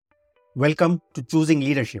Welcome to Choosing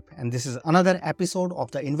Leadership, and this is another episode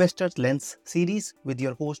of the Investor's Lens series with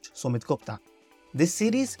your host Sumit Gupta. This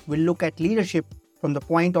series will look at leadership from the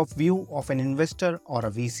point of view of an investor or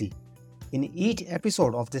a VC. In each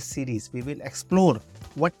episode of this series, we will explore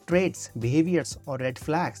what traits, behaviors, or red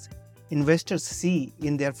flags investors see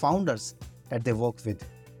in their founders that they work with,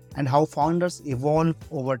 and how founders evolve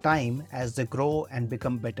over time as they grow and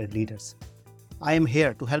become better leaders. I am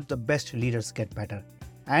here to help the best leaders get better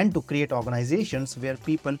and to create organizations where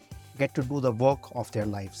people get to do the work of their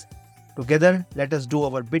lives. Together, let us do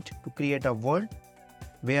our bit to create a world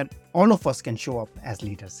where all of us can show up as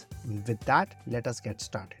leaders. With that, let us get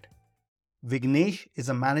started. Vignesh is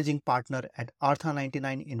a managing partner at Artha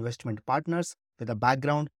 99 Investment Partners with a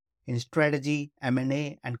background in strategy,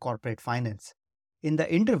 M&A, and corporate finance. In the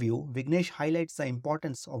interview, Vignesh highlights the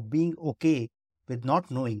importance of being okay with not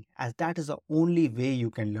knowing, as that is the only way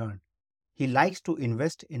you can learn. He likes to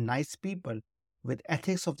invest in nice people with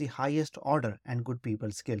ethics of the highest order and good people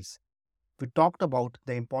skills. We talked about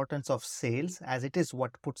the importance of sales as it is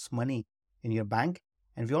what puts money in your bank,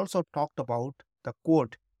 and we also talked about the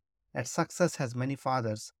quote that success has many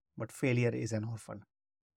fathers, but failure is an orphan.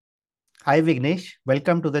 Hi, Vignesh.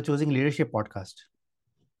 Welcome to the Choosing Leadership podcast.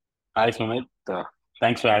 Hi, Sumit.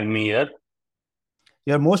 Thanks for having me here.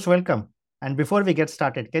 You're most welcome. And before we get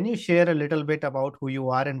started, can you share a little bit about who you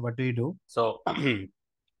are and what do you do? So,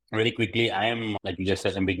 very quickly, I am, like you just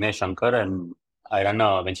said, I'm Vignesh Shankar, and I run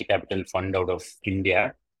a venture capital fund out of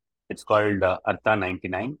India. It's called Artha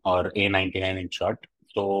 99 or A99 in short.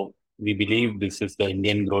 So, we believe this is the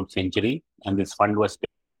Indian growth century, and this fund was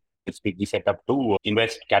specifically set up to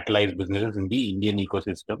invest capitalized businesses in the Indian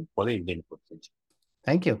ecosystem for the Indian growth century.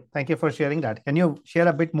 Thank you. Thank you for sharing that. Can you share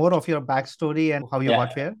a bit more of your backstory and how you Yeah,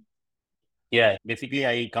 got here? yeah. Basically,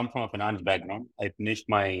 I come from a finance background. I finished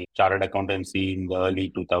my chartered accountancy in the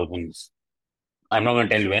early 2000s. I'm not going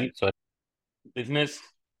to tell when. So business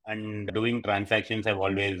and doing transactions have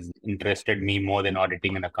always interested me more than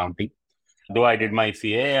auditing and accounting. Though I did my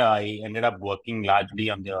CA, I ended up working largely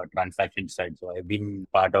on the transaction side. So I've been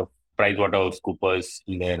part of PricewaterhouseCoopers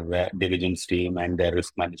in their diligence team and their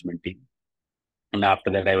risk management team. And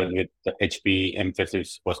after that, I was with the HP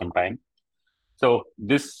Emphasis for some time. So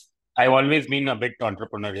I've always been a bit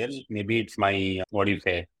entrepreneurial. Maybe it's my, what do you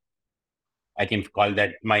say? I can call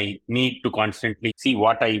that my need to constantly see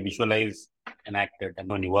what I visualize and act it. And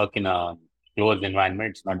when you work in a closed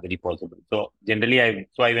environment, it's not very possible. So generally, I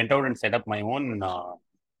went out and set up my own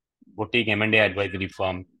boutique M&A advisory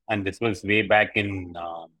firm, and this was way back in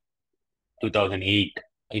 2008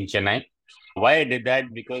 in Chennai. Why I did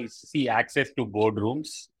that? Because see, access to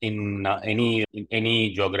boardrooms in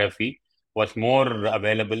any geography was more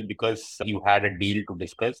available because you had a deal to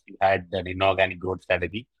discuss, you had an inorganic growth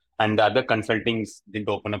strategy, and the other consultings didn't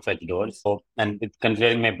open up such doors. So, and with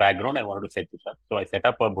considering my background, I wanted to set this up. So I set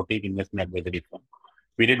up a boutique investment advisory firm.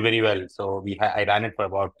 We did very well. So I ran it for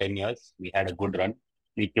about 10 years. We had a good run.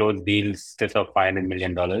 We closed deals just of $500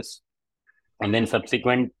 million. And then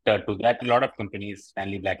subsequent to that, a lot of companies,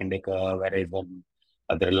 Stanley Black& and Decker, Verizon,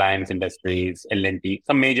 the Reliance Industries, L&T,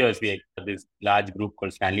 some majors. We had this large group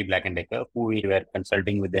called Stanley Black& and Decker, who we were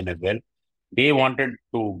consulting with them as well. They wanted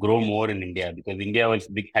to grow more in India because India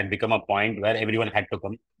had become a point where everyone had to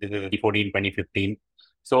come. This is 2014, 2015.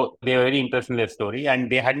 So they were very interested in their story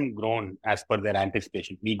and they hadn't grown as per their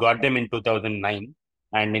anticipation. We got them in 2009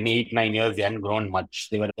 and in 8, 9 years, they hadn't grown much.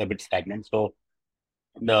 They were a bit stagnant. So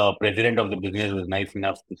the president of the business was nice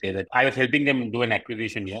enough to say that I was helping them do an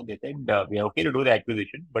acquisition here. They said, we are okay to do the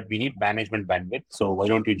acquisition, but we need management bandwidth. So why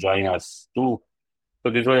don't you join us too?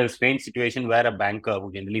 So this was a strange situation where a banker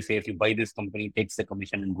who generally says, you buy this company, takes the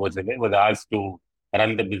commission and goes away, was asked to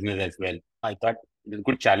run the business as well. I thought it was a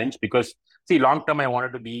good challenge because, see, long term, I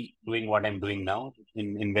wanted to be doing what I'm doing now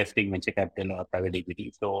in investing venture capital or private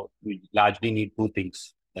equity. So we largely need two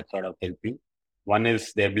things that sort of help you. One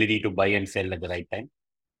is the ability to buy and sell at the right time,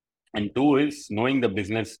 and two is knowing the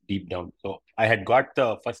business deep down. So I had got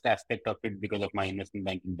the first aspect of it because of my investment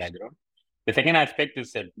banking background. The second aspect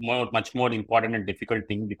is a much more important and difficult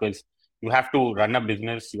thing because you have to run a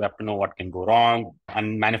business, you have to know what can go wrong.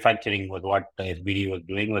 And manufacturing was what SBD was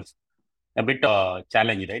doing, was a bit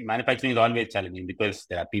challenge, right? Manufacturing is always challenging because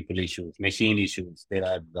there are people issues, machine issues, there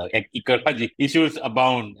are ecology issues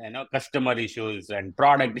abound, customer issues and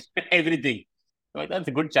product, everything. So that's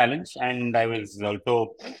a good challenge. And I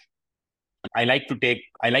like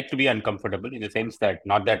to be uncomfortable in the sense that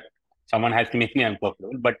not that someone has to make me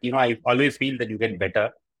uncomfortable, but I always feel that you get better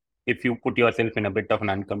if you put yourself in a bit of an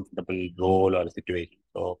uncomfortable role or situation.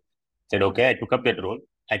 So said, okay, I took up that role.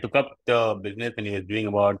 I took up the business when he was doing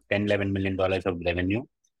about $10, $11 million of revenue.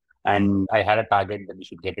 And I had a target that we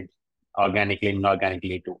should get it organically and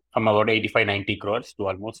inorganically too, from about 85, 90 crores to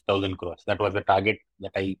almost 1,000 crores. That was the target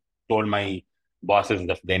that I told my bosses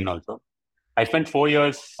then also. I spent 4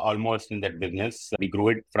 years almost in that business. We grew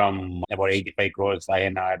it from about 85 crores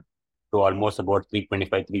INR to almost about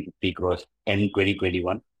 325, 350 crores in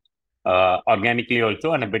 2021. Organically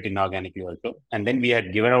also and a bit inorganically also. And then we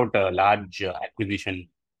had given out a large acquisition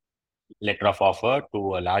letter of offer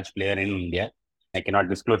to a large player in India. I cannot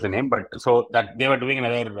disclose the name, but so that they were doing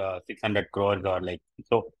another 600 crores or like,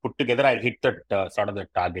 so put together, I hit that sort of the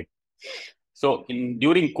target. So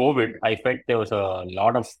during COVID, I felt there was a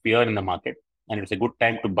lot of fear in the market and it's a good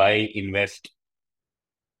time to buy, invest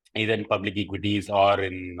either in public equities or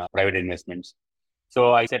in private investments.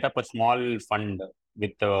 So I set up a small fund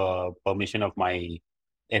with the permission of my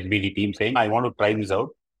SBD team saying, I want to try this out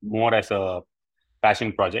more as a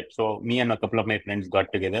passion project. So me and a couple of my friends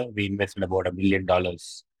got together. We invested about $1 million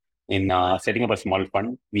in setting up a small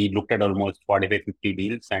fund. We looked at almost 45, 50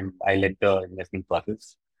 deals and I led the investment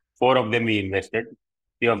process. Four of them we invested.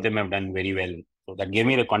 Few of them have done very well. So that gave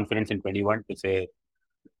me the confidence in 21 to say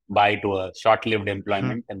bye to a short-lived Hmm.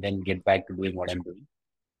 employment and then get back to doing what I'm doing.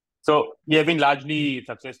 So we have been largely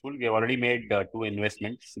successful. We have already made two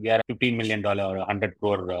investments. We are a $15 million or 100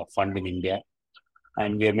 crore fund in India.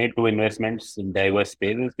 And we have made two investments in diverse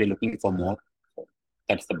spaces. We're looking for more. So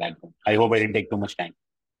that's the background. I hope I didn't take too much time.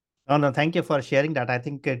 No, no, thank you for sharing that. I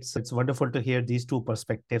think it's wonderful to hear these two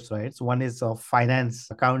perspectives, right? So one is of finance,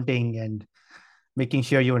 accounting, and making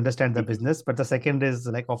sure you understand the business. But the second is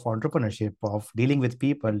like of entrepreneurship, of dealing with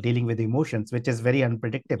people, dealing with emotions, which is very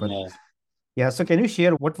unpredictable. Yeah. Yeah. So can you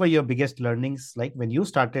share what were your biggest learnings like when you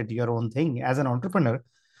started your own thing as an entrepreneur?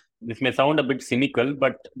 This may sound a bit cynical,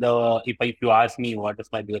 but if you ask me what is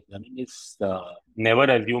my biggest learning is never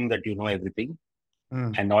assume that you know everything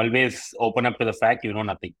Mm, and always open up to the fact you know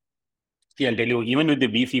nothing. See, I'll tell you, even with the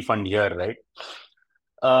VC fund here, right?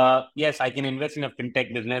 Yes, I can invest in a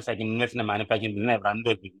fintech business. I can invest in a manufacturing business. I've run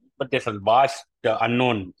those business, but there's a vast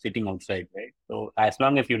unknown sitting outside, right? So as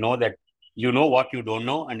long as you know that you know what you don't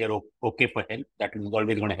know and you're okay for help, that is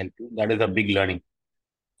always going to help you. That is a big learning.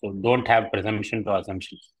 So don't have presumptions or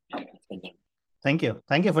assumptions. thank you.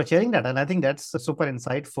 Thank you for sharing that. And I think that's super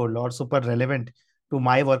insightful or super relevant to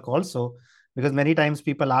my work also, because many times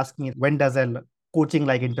people ask me, when does a coaching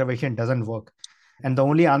like intervention doesn't work? And the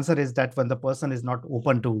only answer is that when the person is not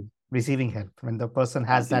open to receiving help, when the person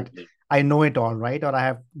has that, Absolutely. I know it all, right? Or I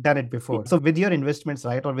have done it before. So with your investments,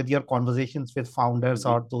 right? Or with your conversations with founders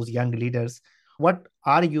Mhm. or those young leaders, what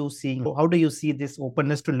are you seeing? How do you see this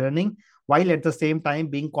openness to learning while at the same time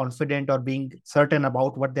being confident or being certain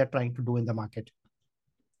about what they're trying to do in the market?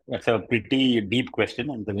 That's a pretty deep question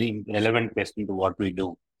and a very relevant question to what we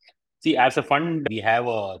do. See, as a fund, we have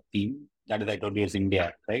a team that is, I told you, is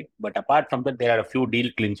India, right? But apart from that, there are a few deal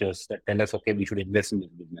clinchers that tell us, okay, we should invest in this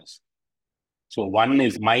business. So one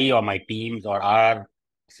is my or my teams or our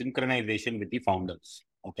synchronization with the founders.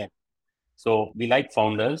 Okay. So we like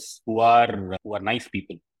founders who are nice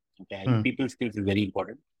people. Okay. I think Hmm. people skills is very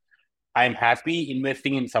important. I'm happy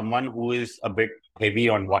investing in someone who is a bit heavy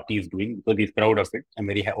on what he's doing because he's proud of it. I'm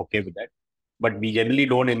very okay with that. But we generally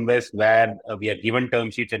don't invest where we are given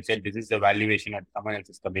term sheets and said this is the valuation at someone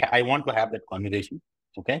else's company. I want to have that conversation.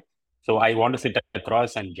 Okay. So I want to sit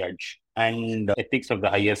across and judge. And ethics of the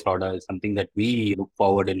highest order is something that we look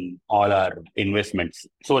forward in all our investments.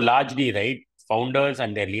 So largely, right, founders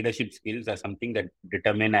and their leadership skills are something that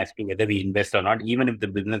determine as to whether we invest or not, even if the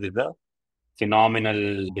business is a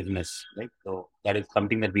phenomenal business, right? So that is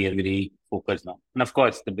something that we are very focused on. And of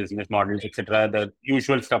course, the business models, etc., the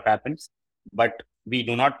usual stuff happens, but we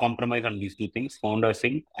do not compromise on these two things: founder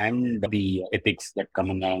sync and the ethics that come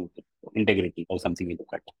along with it. Integrity or something we look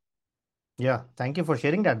at. Yeah, thank you for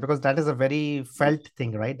sharing that because that is a very felt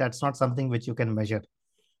thing, right? That's not something which you can measure.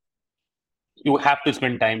 You have to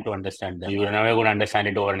spend time to understand that. You're never going to understand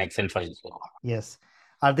it over an Excel file. So. Yes.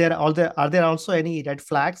 Are there also any red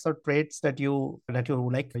flags or traits that you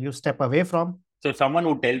like you step away from? So someone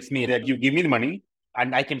who tells me that you give me the money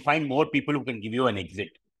and I can find more people who can give you an exit.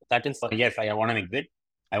 That is, yes, I want an exit.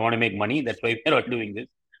 I want to make money. That's why we're doing this.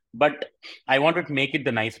 But I want to make it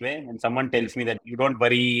the nice way. And someone tells me that you don't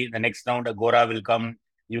worry, the next round Agora will come,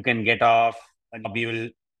 you can get off, and we will.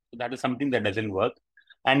 So that is something that doesn't work.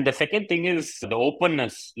 And the second thing is the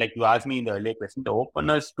openness, like you asked me in the earlier question, the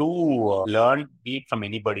openness to learn, be it from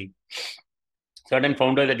anybody. Certain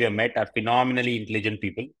founders that we have met are phenomenally intelligent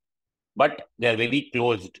people but they are very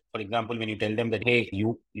closed. For example, when you tell them that, hey,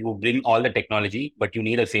 you bring all the technology, but you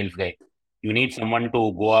need a sales guy. You need someone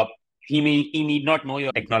to go up. He need not know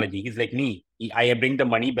your technology. He's like me. I bring the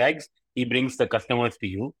money bags. He brings the customers to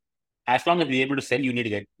you. as long as you're able to sell, you need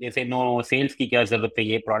to get. They say no sales ki kya zarurat hai,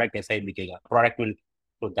 ye product aisa hi bikega. Product will.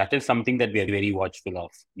 So that is something that we are very watchful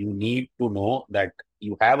of. You need to know that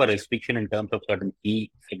you have a restriction in terms of certain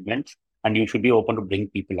key segments, and you should be open to bring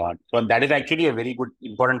people on. So that is actually a very good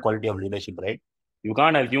important quality of leadership, right? You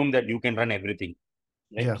can't assume that you can run everything,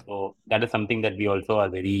 right? Yeah. So that is something that we also are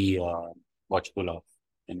very watchful of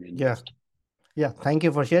in Yeah. invest. Yeah, thank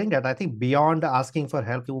you for sharing that. I think beyond asking for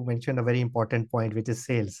help, you mentioned a very important point, which is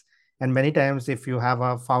sales. And many times, if you have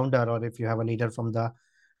a founder or if you have a leader from the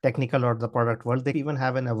technical or the product world, they even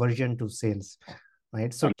have an aversion to sales,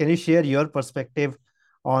 right? So, can you share your perspective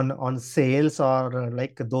on sales or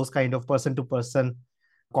like those kind of person to person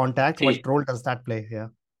contact? What See, role does that play here?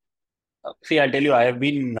 See, I'll tell you, I have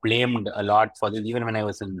been blamed a lot for this. Even when I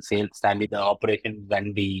was in sales, Stanley, the operations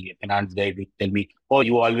and the finance guy would tell me, "Oh,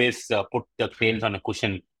 you always put the sales on a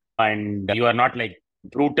cushion, and you are not like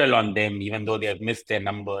brutal on them, even though they have missed their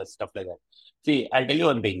numbers, stuff like that." See, I'll tell you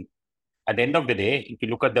one thing. At the end of the day, if you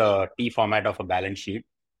look at the T format of a balance sheet,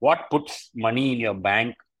 what puts money in your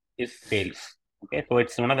bank is sales. Okay, so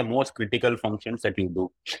it's one of the most critical functions that you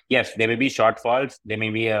do. Yes, there may be shortfalls, there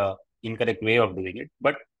may be a incorrect way of doing it,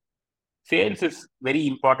 but sales is very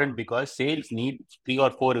important because sales need three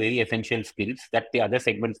or four very essential skills that the other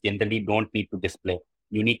segments generally don't need to display.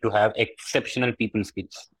 You need to have exceptional people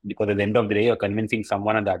skills because at the end of the day, you're convincing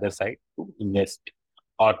someone on the other side to invest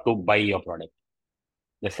or to buy your product.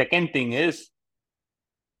 The second thing is,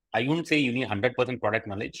 I wouldn't say you need 100% product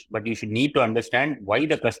knowledge, but you should need to understand why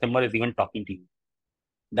the customer is even talking to you.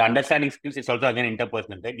 The understanding skills is also again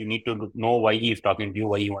interpersonal, right? You need to know why he is talking to you,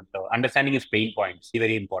 why he wants to. Understanding his pain points,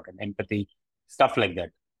 very important. Empathy, stuff like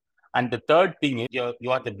that. And the third thing is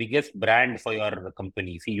you are the biggest brand for your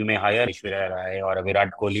company. See, you may hire Aishwarya Rai or a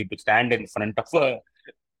Virat Kohli to stand in front of a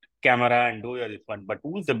camera and do your this one. But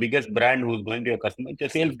who's the biggest brand who's going to your customer? It's your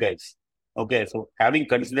sales guys. Okay, so having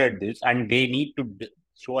considered this, and they need to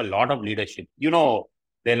show a lot of leadership. There are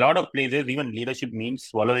a lot of places, even leadership means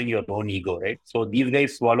swallowing your own ego, right? So these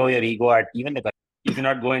guys swallow your ego at even the you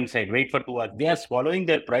cannot go inside, wait for 2 hours. They are swallowing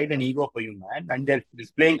their pride and ego for you, man, and they're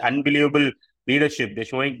displaying unbelievable leadership. They're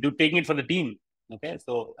taking it for the team. Okay,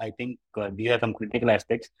 so I think these are some critical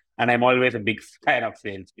aspects, and I'm always a big fan of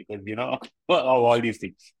sales because of all these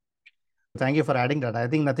things. Thank you for adding that. I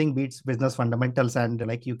think nothing beats business fundamentals, and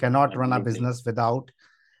like you cannot run a Absolutely. business without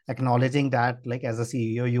acknowledging that, like as a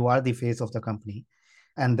CEO, you are the face of the company,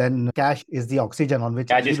 and then cash is the oxygen on which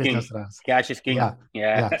Cash any is king. business runs. Cash is king. Yeah,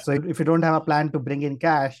 Yeah, yeah. So if you don't have a plan to bring in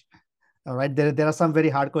cash, all right, there are some very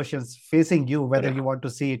hard questions facing you, whether correct, you want to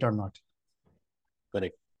see it or not.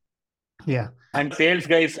 correct. Yeah. And sales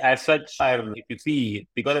guys, as such, are if you see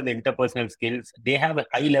because of the interpersonal skills, they have a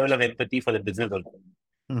high level of empathy for the business also.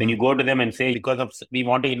 When Mhm. you go to them and say, because of we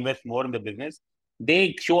want to invest more in the business,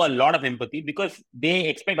 they show a lot of empathy because they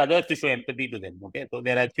expect others to show empathy to them. Okay, so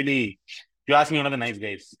they're actually, if you ask me, one of the nice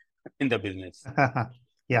guys in the business.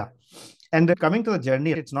 Yeah. And coming to the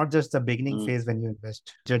journey, it's not just the beginning Mm, phase when you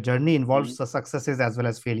invest. Your journey involves mm, the successes as well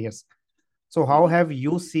as failures. So, how mm. have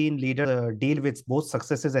you seen leaders deal with both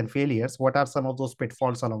successes and failures? What are some of those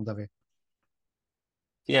pitfalls along the way?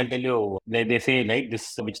 See, I'll tell you, they say like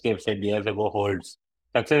this, which they've said years ago holds.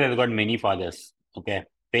 Success has got many fathers. Okay.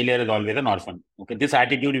 Failure is always an orphan. Okay. This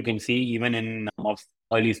attitude you can see even in of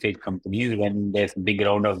early stage companies when there's a big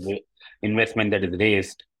round of investment that is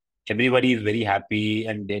raised. Everybody is very happy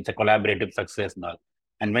and it's a collaborative success and all.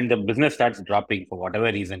 And when the business starts dropping for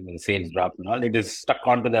whatever reason, the sales drop and all, it is stuck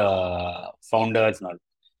onto the founders and all.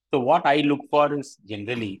 So what I look for is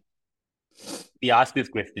generally we ask this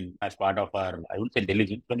question as part of our, I would say,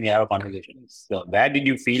 diligence when we have a conversation. So, where did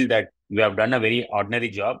you feel that you have done a very ordinary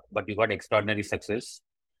job, but you got extraordinary success?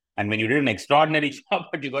 And when you did an extraordinary job,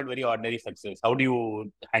 but you got very ordinary success, how do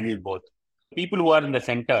you handle both? People who are in the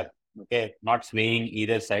center, okay, not swaying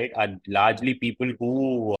either side, are largely people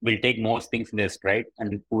who will take most things in their stride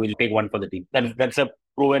and who will take one for the team. That's a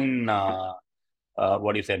proven,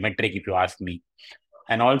 what do you say, metric, if you ask me.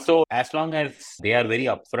 And also, as long as they are very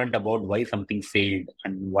upfront about why something failed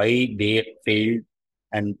and why they failed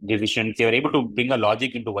and decisions, they are able to bring a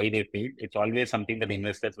logic into why they failed. It's always something that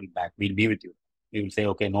investors will back. We'll be with you. We will say,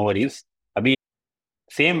 okay, no worries. Abhi,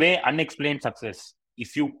 same way, unexplained success.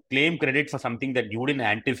 If you claim credit for something that you didn't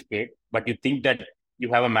anticipate, but you think that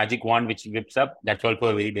you have a magic wand which whips up, that's also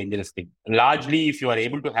a very dangerous thing. Largely, if you are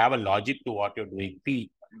able to have a logic to what you're doing,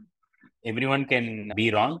 see, everyone can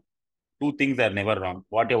be wrong. Two things are never wrong.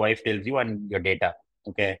 What your wife tells you and your data.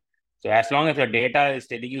 Okay. So as long as your data is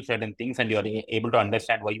telling you certain things and you're able to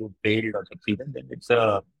understand why you failed or succeeded, then it's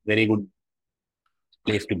a very good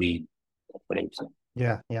place to be in. That's what I would say.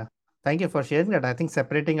 Yeah, yeah. Thank you for sharing that. I think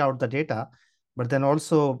separating out the data, but then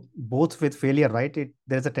also both with failure, right?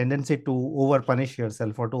 There's a tendency to over punish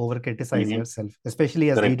yourself or to over criticize Mm-hmm. yourself, especially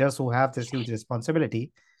as Correct. leaders who have this huge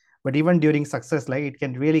responsibility. But even during success, like it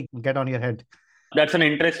can really get on your head. That's an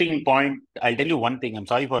interesting point. I'll tell you one thing. I'm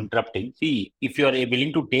sorry for interrupting. See, if you are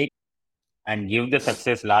willing to take and give the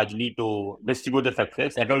success largely to distribute the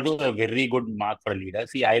success, that also a very good mark for a leader.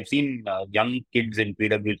 See, I've seen young kids in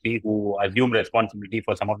PwC who assume responsibility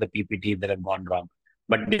for some of the PPTs that have gone wrong.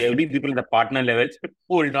 But there will be people at the partner levels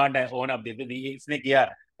who will not own up. It's like, yeah,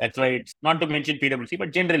 that's why it's not to mention PwC,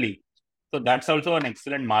 but generally. So that's also an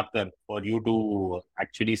excellent marker for you to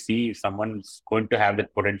actually see if someone's going to have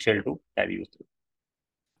that potential to carry you through.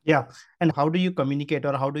 Yeah. And how do you communicate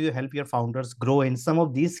or how do you help your founders grow in some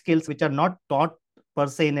of these skills which are not taught per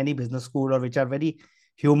se in any business school or which are very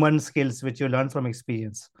human skills which you learn from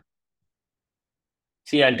experience?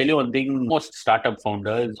 See, I'll tell you one thing. Most startup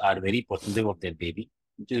founders are very possessive of their baby,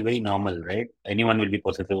 which is very normal, right? Anyone will be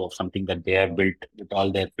possessive of something that they have built with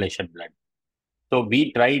all their flesh and blood. So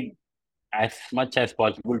we tried as much as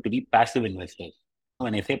possible to be passive investors.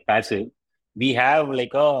 When I say passive, we have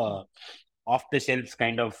like a off the shelf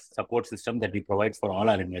kind of support system that we provide for all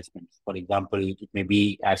our investments. For example, it may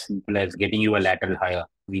be as simple as getting you a lateral hire.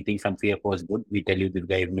 We think some CFO is good. We tell you this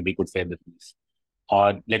guy may be good for your business.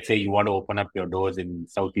 Or let's say you want to open up your doors in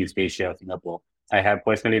Southeast Asia or Singapore. I have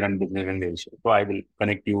personally run business in Asia, so I will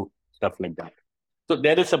connect you, stuff like that. So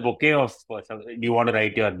there is a bouquet of, you want to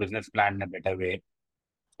write your business plan in a better way.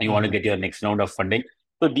 You want to Mhm. get your next round of funding.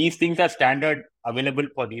 So these things are standard available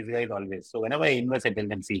for these guys always. So whenever I invest, I tell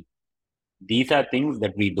them, see, these are things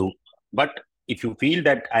that we do. But if you feel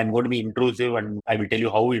that I'm going to be intrusive and I will tell you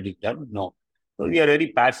how it is done, no. So we are very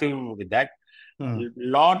passive with that. A Mm.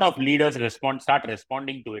 lot of leaders start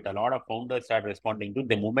responding to it. A lot of founders start responding to it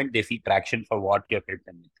the moment they see traction for what you have helped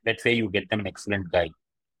them with. Let's say you get them an excellent guy.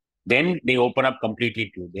 Then they open up completely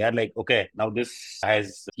to you. They are like, okay, now this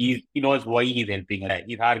has he knows why he's helping.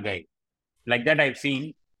 He's our guy. Like that I've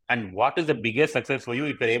seen. And what is the biggest success for you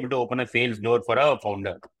if you're able to open a sales door for a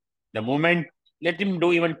founder? The moment, let him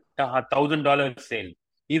do even $1,000 sale.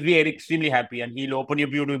 He'll be extremely happy and he'll open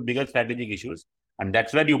you to bigger strategic issues. And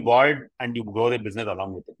that's where you board and you grow the business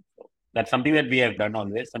along with it. So that's something that we have done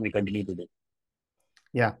always and we continue to do.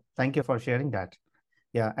 Yeah. Thank you for sharing that.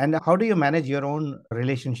 Yeah. And how do you manage your own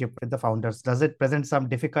relationship with the founders? Does it present some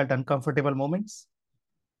difficult, uncomfortable moments?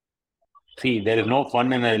 See, there is no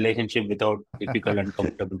fun in a relationship without difficult,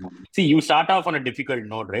 uncomfortable moments. See, you start off on a difficult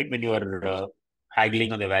note, right? When you are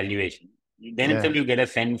haggling on the valuation, then Yeah. itself you get a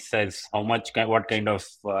sense as how much, what kind of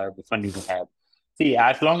fun you can have. See,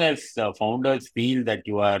 as long as founders feel that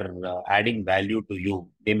you are adding value to you,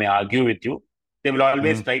 they may argue with you. They will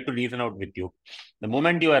always Mm. try to reason out with you. The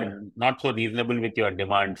moment you are not so reasonable with your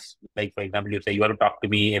demands, like for example, you say you have to talk to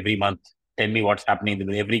me every month, tell me what's happening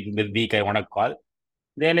every week. I want to call.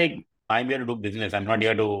 They're like, I'm here to do business. I'm not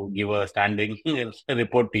here to give a standing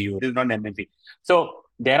report to you. This is not MNC. So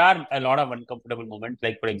there are a lot of uncomfortable moments.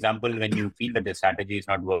 Like, for example, when you feel that the strategy is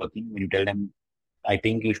not working, when you tell them, I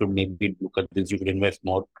think you should maybe look at this, you should invest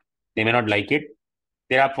more. They may not like it.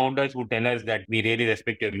 There are founders who tell us that we really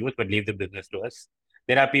respect your views, but leave the business to us.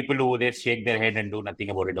 There are people who they shake their head and do nothing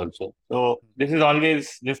about it also. So this is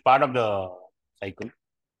always this part of the cycle.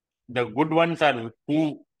 The good ones are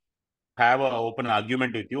who have an open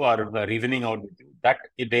argument with you or a reasoning out with you. That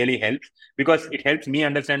it really helps because it helps me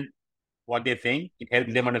understand what they're saying. It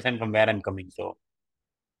helps them understand from where I'm coming. So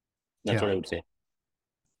that's Yeah. what I would say.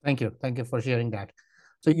 Thank you. Thank you for sharing that.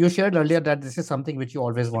 So you shared earlier that this is something which you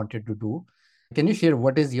always wanted to do. Can you share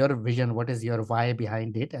what is your vision? What is your why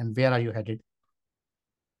behind it? And where are you headed?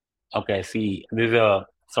 Okay, see, this is a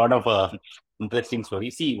sort of a interesting story.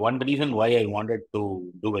 See, one reason why I wanted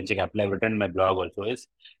to do venture capital, I've written in my blog also is,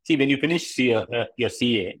 see, when you finish your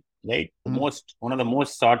CA, right, Mm. one of the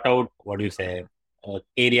most sought out, what do you say,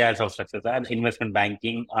 areas of success are investment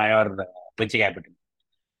banking or venture capital.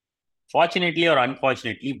 Fortunately or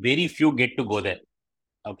unfortunately, very few get to go there.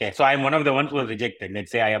 Okay, so I'm one of the ones who was rejected.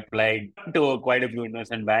 Let's say I applied to quite a few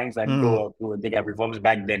investment banks and to Mm. a few the capital firms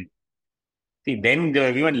back then. See, then they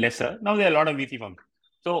were even lesser. Now there are a lot of VC firms.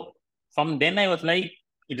 So from then I was like,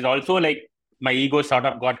 it is also like my ego sort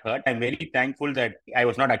of got hurt. I'm very thankful that I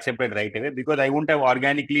was not accepted right away because I wouldn't have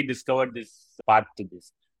organically discovered this path to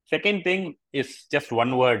this. Second thing is just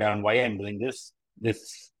one word on why I'm doing this.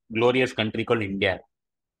 This glorious country called India.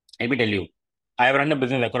 Let me tell you, I have run a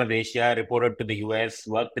business across Asia, reported to the US,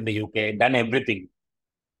 worked in the UK, done everything.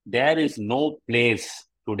 There is no place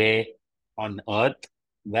today on earth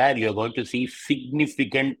where you're going to see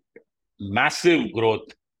significant, massive growth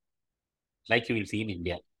like you will see in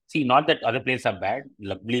India. See, not that other places are bad,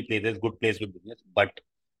 lovely places, good place with business, but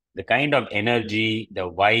the kind of energy, the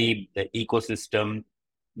vibe, the ecosystem,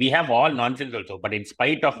 we have all nonsense also. But in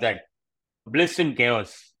spite of that, bliss in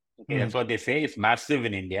chaos. Okay, Hmm. that's what they say. It's massive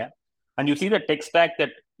in India. And you see the tech stack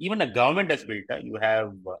that even the government has built. You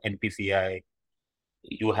have NPCI,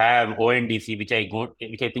 you have ONDC, which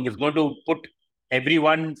I think is going to put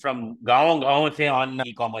everyone from gaon say on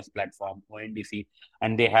e-commerce platform, ONDC,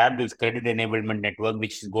 and they have this credit enablement network,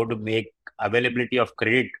 which is going to make availability of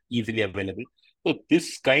credit easily available. So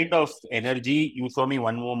this kind of energy, you show me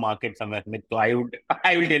one more market somewhere, Smith. So I will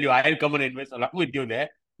tell you, I'll come and invest along with you there.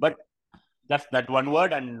 But just that one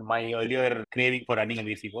word and my earlier craving for running a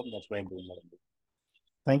VC firm, that's why I'm doing what I'm doing.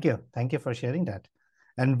 Thank you. Thank you for sharing that.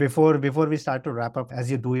 And before we start to wrap up,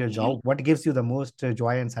 as you do your job, what gives you the most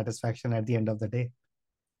joy and satisfaction at the end of the day?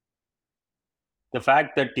 The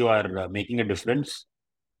fact that you are making a difference,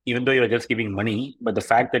 even though you're just giving money, but the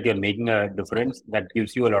fact that you're making a difference, that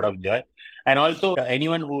gives you a lot of joy. And also,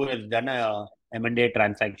 anyone who has done a M&A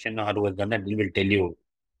transaction or who has done that deal will tell you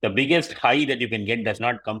the biggest high that you can get does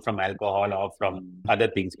not come from alcohol or from other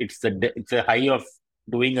things. It's a high of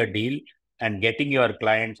doing a deal and getting your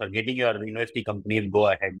clients or getting your university companies go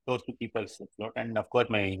ahead. Those two people afloat, and of course,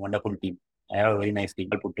 my wonderful team. I have a very nice team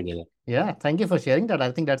all put together. Yeah, thank you for sharing that.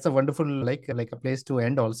 I think that's a wonderful like a place to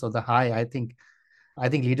end also. The high, I think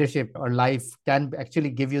leadership or life can actually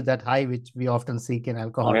give you that high which we often seek in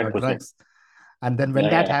alcohol or 100%. drugs. And then when Yeah,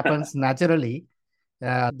 that yeah. happens naturally,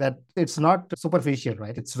 that it's not superficial,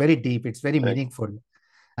 right? It's very deep, it's very Correct. meaningful,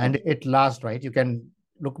 and it lasts, right? You can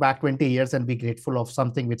look back 20 years and be grateful of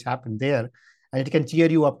something which happened there, and it can cheer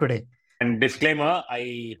you up today. And disclaimer,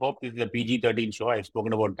 I hope this is a PG-13 show. I've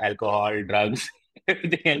spoken about alcohol, drugs,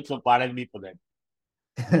 everything else, so pardon me for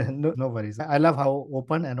that. No worries. I love how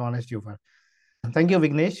open and honest you were. Thank you,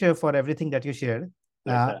 Vignesh, for everything that you shared.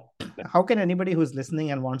 Uh, Pleasure. how can anybody who's listening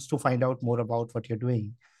and wants to find out more about what you're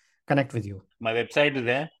doing connect with you? My website is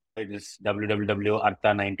there. It is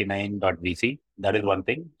www.artha99.vc. That is one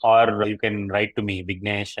thing. Or you can write to me,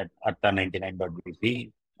 Vignesh at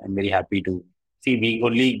artha99.vc. I'm very happy to see we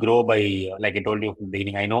only grow by, like I told you from the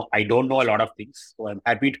beginning, I know I don't know a lot of things. So I'm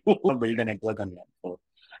happy to build a network on that. So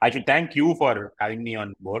I should thank you for having me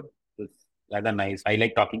on board. It's rather nice. I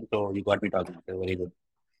like talking, so you got me talking. So very good.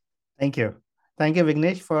 Thank you. Thank you,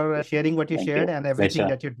 Vignesh, for sharing what you Thank shared you. and everything Pleasure.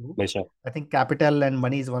 that you do. Pleasure. I think capital and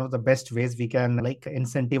money is one of the best ways we can like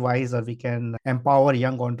incentivize or we can empower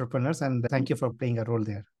young entrepreneurs. And thank you for playing a role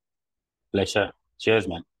there. Pleasure. Cheers,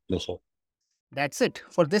 man. Pleasure. That's it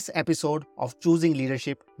for this episode of Choosing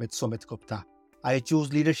Leadership with Sumit Gupta. I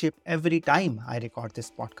choose leadership every time I record this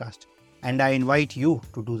podcast, and I invite you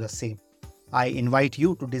to do the same. I invite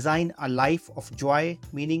you to design a life of joy,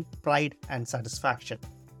 meaning, pride, and satisfaction.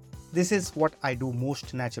 This is what I do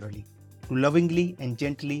most naturally, to lovingly and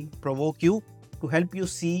gently provoke you, to help you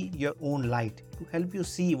see your own light, to help you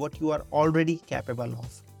see what you are already capable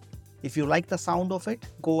of. If you like the sound of it,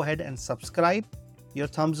 go ahead and subscribe. Your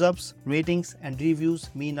thumbs ups, ratings, and reviews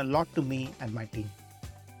mean a lot to me and my team.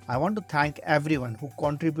 I want to thank everyone who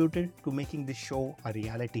contributed to making this show a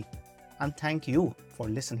reality. And thank you for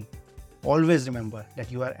listening. Always remember that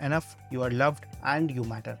you are enough, you are loved, and you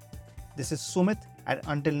matter. This is Sumit, and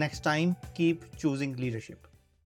until next time, keep choosing leadership.